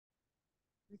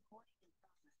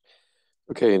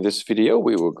Okay, in this video,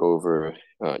 we will go over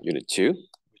Unit 2,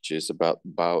 which is about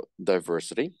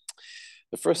biodiversity.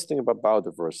 The first thing about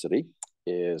biodiversity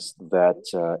is that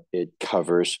it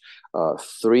covers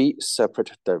three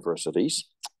separate diversities.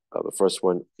 The first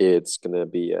one, it's going to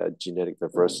be genetic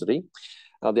diversity.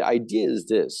 The idea is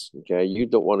this, okay? You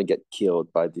don't want to get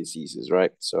killed by diseases,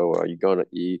 right? So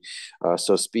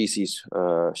so species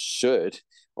should,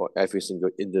 or every single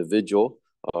individual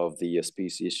of the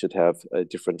species should have a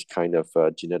different kind of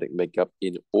genetic makeup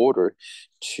in order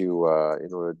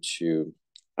to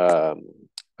um,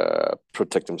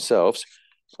 protect themselves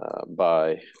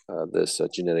by this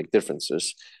genetic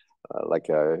differences.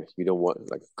 You don't want,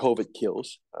 like, COVID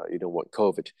kills. You don't want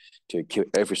COVID to kill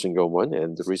every single one,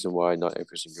 and the reason why not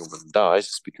every single one dies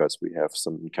is because we have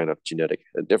some kind of genetic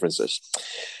differences.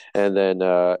 And then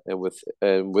with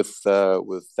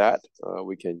that,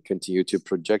 we can continue to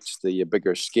project the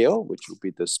bigger scale, which would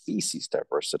be the species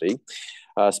diversity.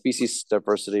 Species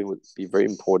diversity would be very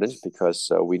important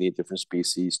because we need different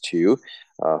species to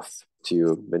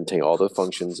maintain all the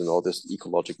functions and all this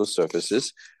ecological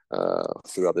services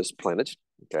throughout this planet.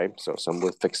 Okay, so some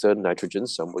would fix the nitrogen,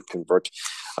 some would convert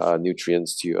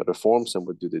nutrients to other forms, some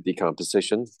would do the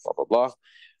decomposition, blah, blah, blah.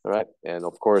 All right, and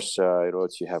of course, in order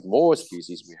to have more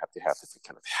species, we have to have different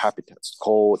kind of habitats: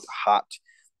 cold, hot,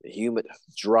 humid,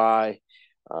 dry,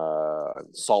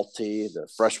 salty, the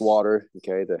fresh water.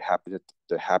 Okay,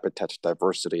 the habitat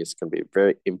diversity is going to be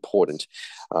very important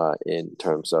in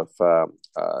terms of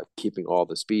keeping all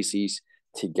the species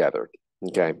together.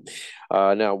 Okay,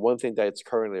 now one thing that's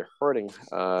currently hurting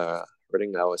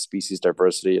our species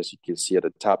diversity, as you can see at the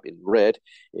top in red,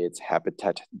 it's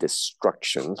habitat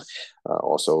destruction,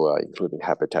 also including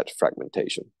habitat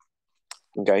fragmentation.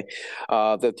 Okay,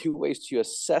 there are two ways to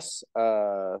assess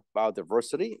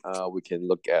biodiversity. We can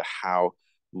look at how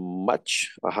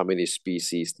many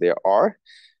species there are,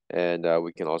 and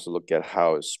we can also look at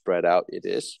how spread out it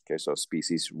is. Okay, so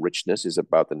species richness is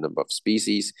about the number of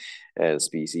species, and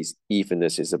species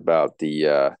evenness is about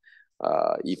the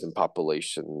even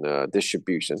population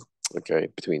distribution, okay,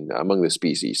 among the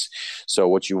species. So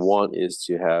what you want is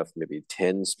to have maybe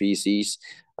 10 species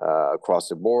across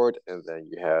the board, and then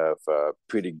you have a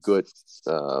pretty good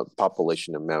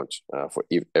population amount for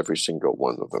every single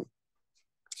one of them.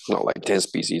 Not like 10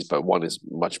 species, but one is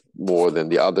much more than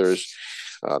the others.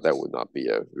 That would not be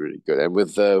really good. And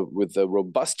with the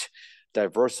robust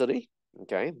diversity,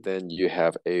 okay, then you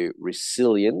have a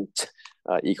resilient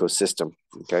ecosystem.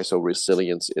 Okay, so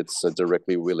resilience, it's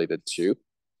directly related to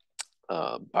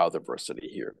biodiversity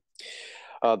here.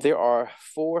 There are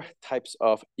four types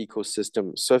of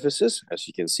ecosystem services, as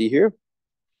you can see here: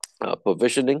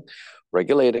 provisioning,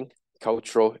 regulating,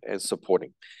 cultural, and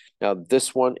supporting. Now,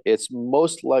 this one, it's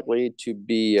most likely to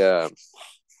be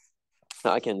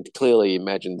I can clearly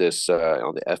imagine this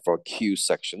on the FRQ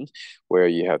section, where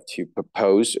you have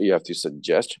to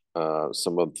suggest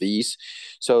some of these.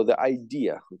 So the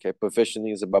idea, okay,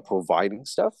 provisioning is about providing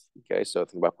stuff. Okay, so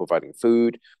think about providing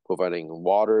food, providing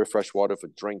water, fresh water for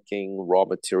drinking, raw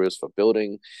materials for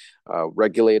building,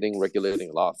 regulating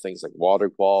a lot of things like water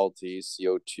quality,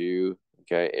 CO2.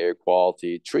 Okay, air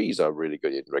quality. Trees are really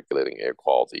good in regulating air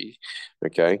quality.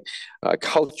 Okay,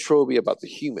 cultural will be about the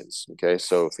humans. Okay,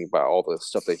 so think about all the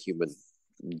stuff that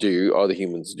other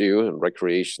humans do, and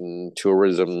recreation,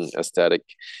 tourism, aesthetic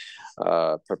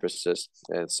purposes,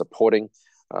 and supporting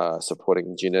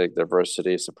genetic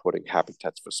diversity, supporting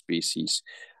habitats for species.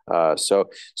 So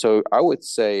I would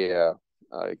say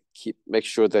make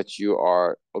sure that you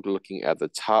are looking at the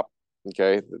top.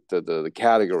 Okay, the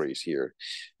categories here,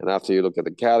 and after you look at the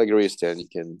categories, then you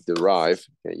can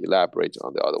elaborate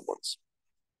on the other ones.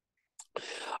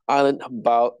 Island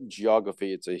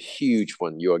geography, it's a huge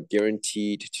one. You are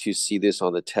guaranteed to see this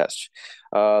on the test.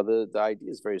 The idea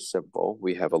is very simple.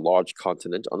 We have a large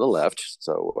continent on the left,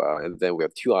 and then we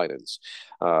have two islands.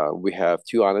 We have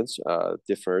two islands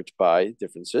differed by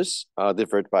distances,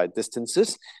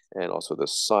 and also the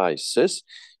sizes.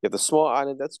 You have the small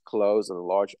island that's close and a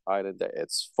large island that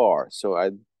it's far. So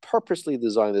I purposely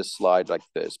designed this slide like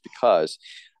this because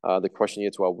the question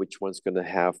is, well, which one's going to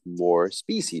have more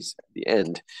species at the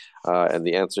end? And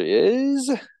the answer is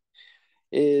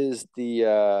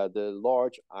the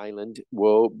large island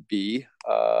will be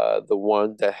the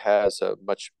one that has a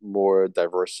much more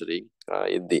diversity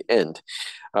in the end.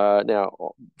 Now,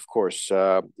 of course,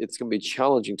 it's going to be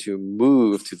challenging to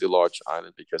move to the large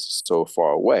island because it's so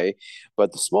far away,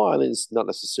 but the small island is not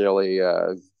necessarily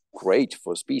great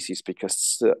for species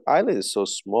because the island is so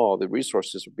small, the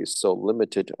resources would be so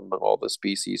limited among all the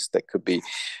species that could be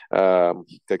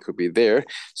there.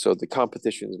 So the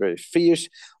competition is very fierce.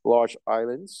 Large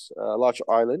island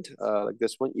like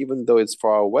this one, even though it's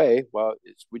far away, well,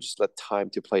 we just let time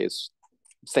to play its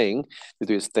thing, to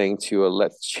do its thing, to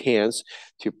let chance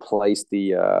to place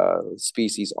the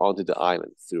species onto the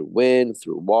island through wind,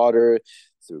 through water,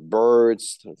 through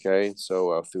birds. Okay,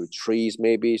 so through trees,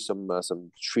 maybe some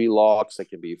tree logs that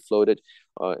can be floated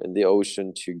in the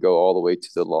ocean to go all the way to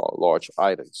the large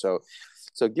island.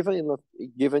 So given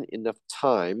enough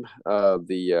time,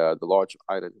 the large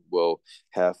island will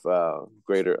have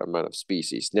greater amount of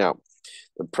species. Now,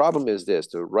 the problem is this: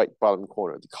 the right bottom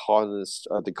corner, the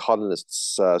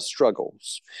colonists'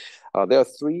 struggles. There are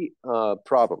three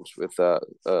problems with a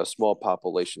small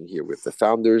population here: with the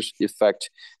founders' effect,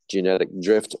 genetic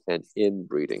drift, and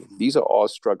inbreeding. These are all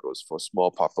struggles for small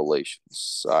population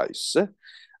size.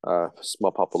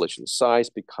 Small population size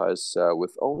because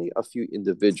with only a few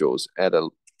individuals at a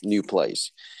new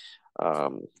place,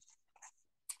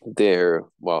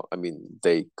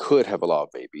 they could have a lot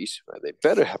of babies. They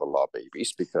better have a lot of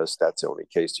babies because that's the only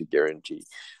case to guarantee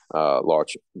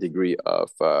large degree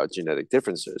of genetic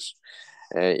differences.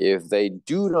 And if they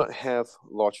do not have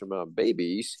large amount of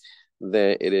babies,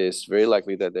 then it is very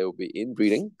likely that they will be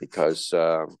inbreeding because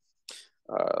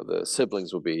the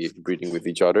siblings will be breeding with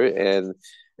each other, and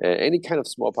any kind of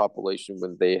small population,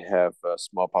 when they have a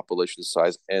small population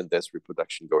size and there's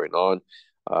reproduction going on,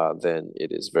 then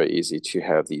it is very easy to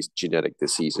have these genetic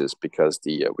diseases because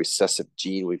the recessive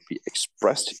gene would be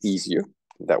expressed easier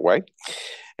that way.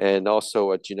 And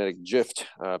also a genetic drift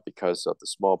because of the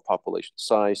small population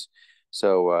size.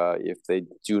 So if they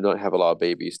do not have a lot of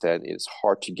babies, then it's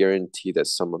hard to guarantee that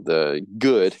some of the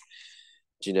good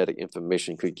genetic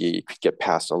information could get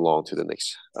passed along to the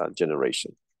next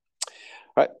generation.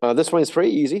 All right, this one is very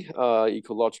easy.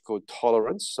 Ecological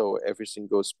tolerance. So every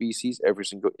single species, every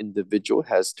single individual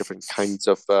has different kinds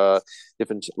of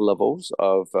different levels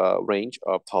of range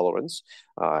of tolerance.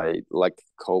 I like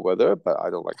cold weather, but I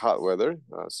don't like hot weather.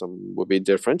 Some would be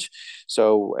different.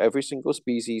 So every single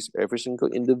species, every single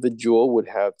individual would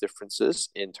have differences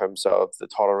in terms of the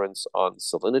tolerance on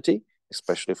salinity,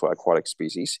 especially for aquatic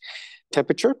species,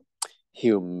 temperature,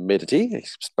 humidity,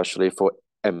 especially for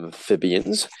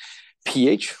amphibians.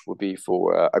 pH would be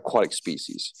for aquatic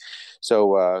species.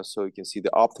 So you can see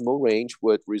the optimal range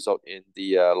would result in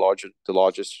the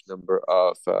largest number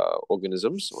of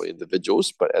organisms or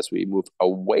individuals. But as we move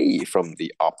away from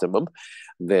the optimum,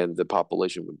 then the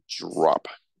population would drop.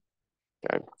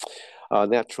 Okay.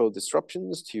 Natural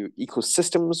disruptions to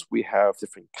ecosystems. We have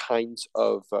different kinds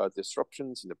of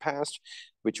disruptions in the past,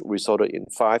 which resulted in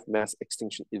 5 mass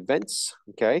extinction events.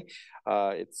 Okay,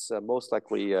 it's most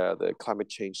likely the climate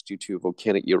change due to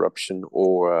volcanic eruption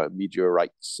or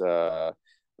meteorites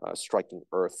striking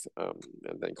Earth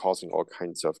and then causing all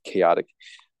kinds of chaotic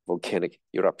volcanic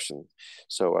eruption.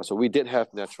 So we did have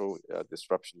natural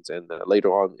disruptions, and later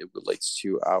on it relates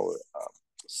to our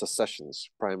successions,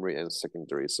 primary and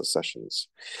secondary successions.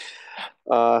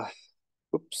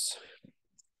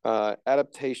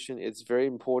 Adaptation is very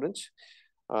important.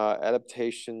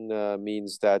 Adaptation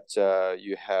means that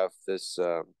you have this,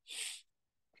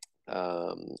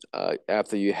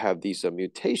 after you have these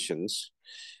mutations,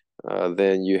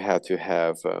 then you have to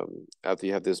have, after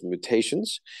you have these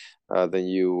mutations, then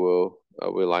you will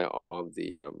rely on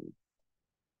the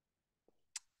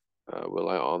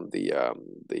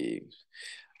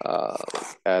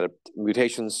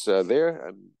mutations there,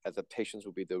 and adaptations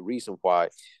will be the reason why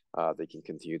they can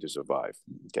continue to survive.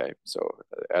 Okay, so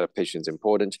adaptation is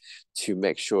important to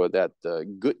make sure that the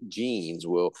good genes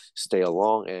will stay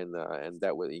along, and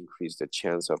that will increase the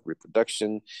chance of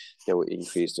reproduction. That will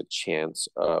increase the chance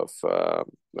of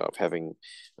having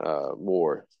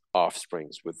more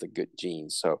offsprings with the good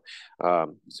genes. So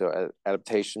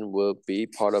adaptation will be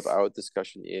part of our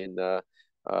discussion in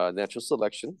natural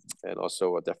selection, and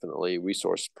also definitely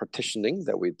resource partitioning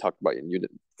that we talked about in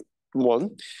unit 1,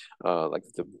 like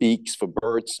the beaks for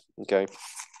birds. Okay,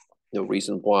 the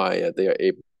reason why they are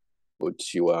able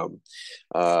to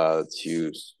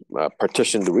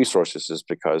partition the resources is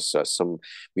because some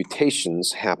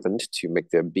mutations happened to make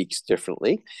their beaks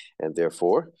differently, and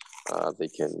therefore they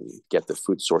can get the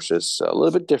food sources a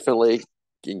little bit differently,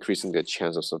 increasing the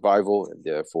chance of survival, and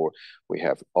therefore we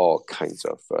have all kinds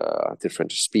of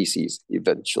different species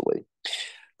eventually.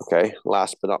 Okay,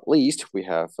 last but not least, we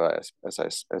have,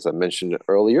 as I mentioned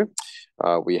earlier,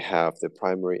 we have the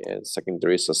primary and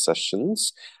secondary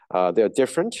successions. They're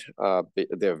different.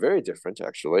 They're very different,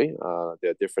 actually.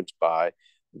 They're different by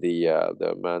the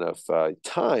amount of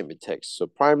time it takes. So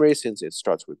primary, since it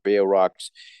starts with bare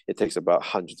rocks, it takes about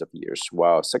hundreds of years,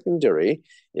 while secondary,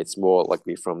 it's more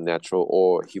likely from natural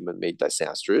or human-made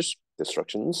disasters,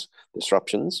 disruptions.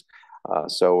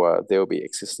 So there will be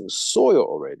existing soil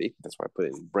already. That's why I put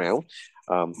it in brown.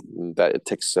 That it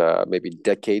takes maybe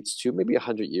decades to maybe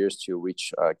 100 years to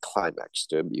reach climax,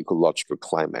 the ecological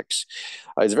climax.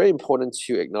 It's very important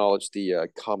to acknowledge the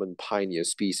common pioneer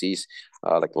species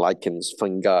like lichens,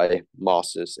 fungi,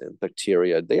 mosses, and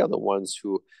bacteria. They are the ones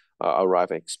who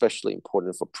arrive, especially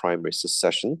important for primary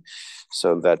succession,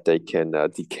 so that they can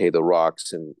decay the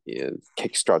rocks and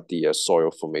kickstart the soil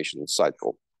formation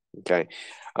cycle. Okay.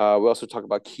 We also talk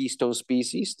about keystone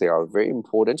species. They are very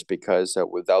important because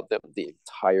without them, the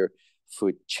entire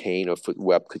food chain or food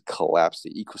web could collapse.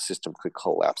 The ecosystem could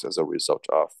collapse as a result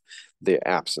of their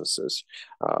absences.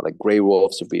 Like gray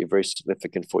wolves would be very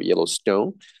significant for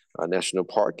Yellowstone National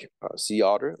Park, sea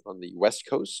otter on the west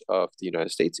coast of the United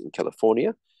States in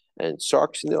California, and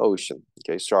sharks in the ocean.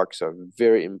 Okay, sharks are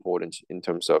very important in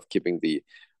terms of keeping the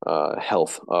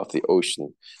health of the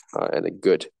ocean and a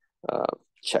good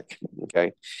check.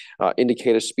 Okay,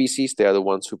 indicator species, they are the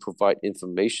ones who provide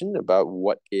information about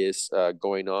what is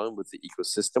going on with the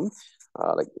ecosystem,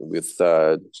 like with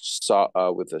a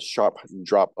sharp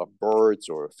drop of birds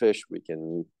or fish, we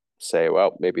can say,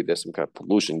 well, maybe there's some kind of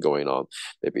pollution going on,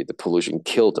 maybe the pollution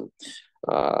killed them.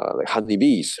 Like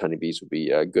honeybees would be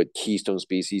a good keystone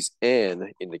species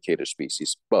and indicator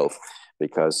species both,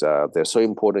 because they're so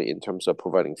important in terms of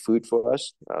providing food for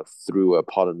us through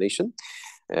pollination,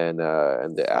 and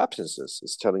the absences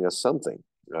is telling us something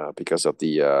because of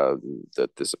the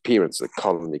disappearance, the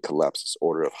colony collapse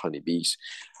order of honeybees.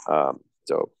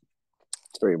 So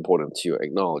it's very important to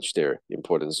acknowledge their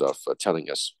importance of telling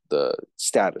us the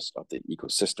status of the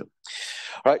ecosystem.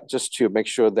 All right, just to make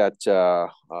sure that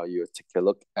you take a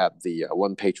look at the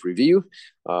one-page review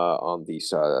on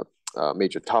these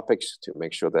major topics to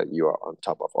make sure that you are on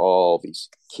top of all these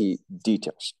key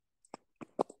details.